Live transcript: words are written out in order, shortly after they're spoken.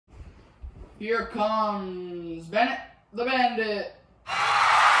Here comes Bennett the Bandit.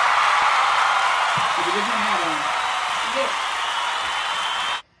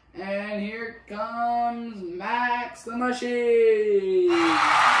 And here comes Max the Machine.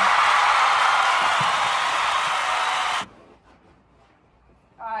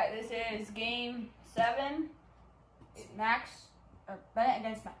 Alright, this is game 7. Bennett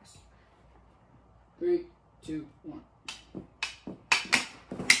against Max. 3, 2, 1.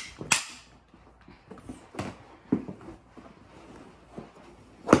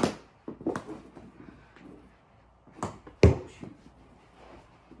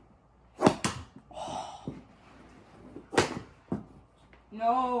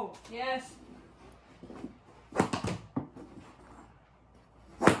 No. Yes.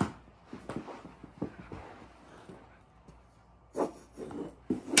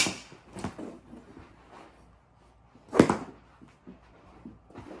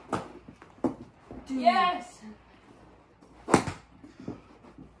 Yes.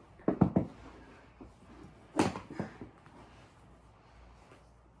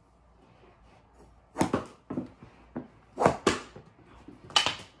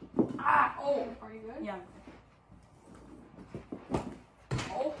 Oh, are you good? Yeah.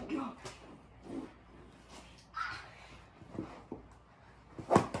 Oh, God.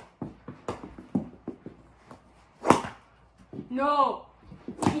 No.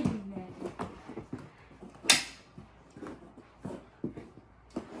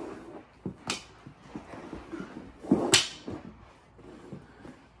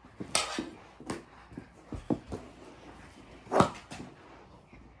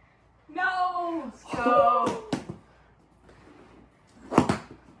 Let's go.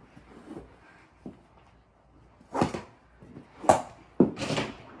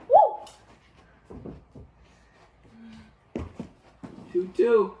 Woo!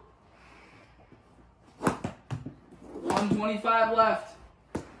 2-2. 1:25 left.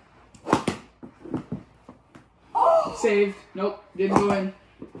 Oh! Saved. Nope, didn't go in.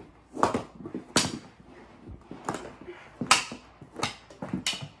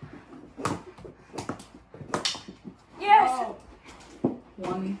 Yes.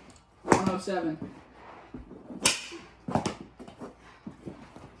 107.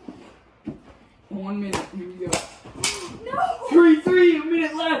 One minute. Here we go. No. 3-3. A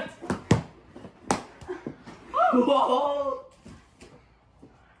minute left. Whoa.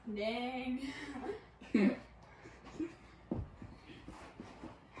 Dang.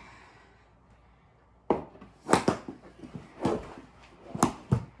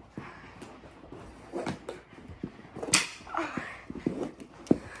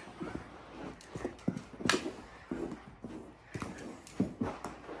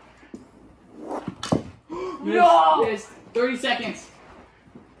 No! Missed. 30 seconds.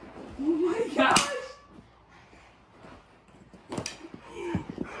 Oh my gosh.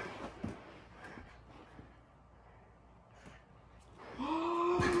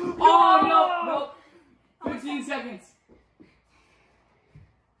 Oh, no. 15 seconds.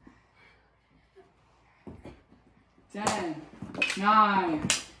 10, 9,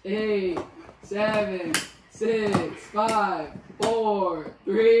 8, 7, 6, 5, 4,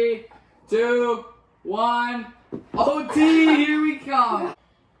 3, 2, 1. OT, here we come.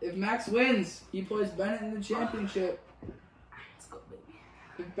 If Max wins, he plays Bennett in the championship. Let's go, baby.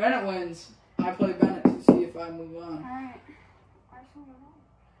 If Bennett wins, I play Bennett to see if I move on. Alright.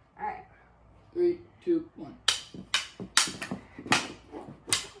 Alright. 3, 2, 1.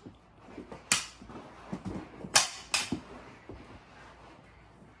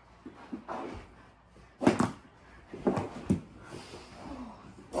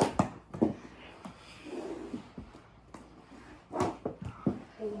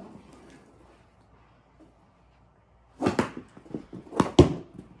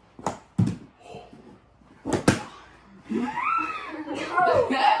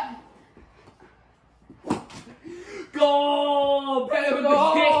 Goal! Bennett with the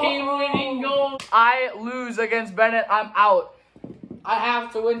game-winning goal. I lose against Bennett. I'm out. I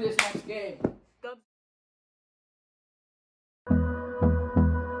have to win this next game.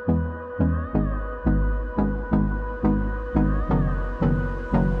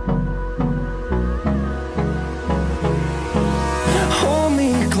 Hold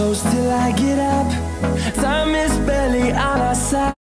me close till I get up. Time is barely on our side.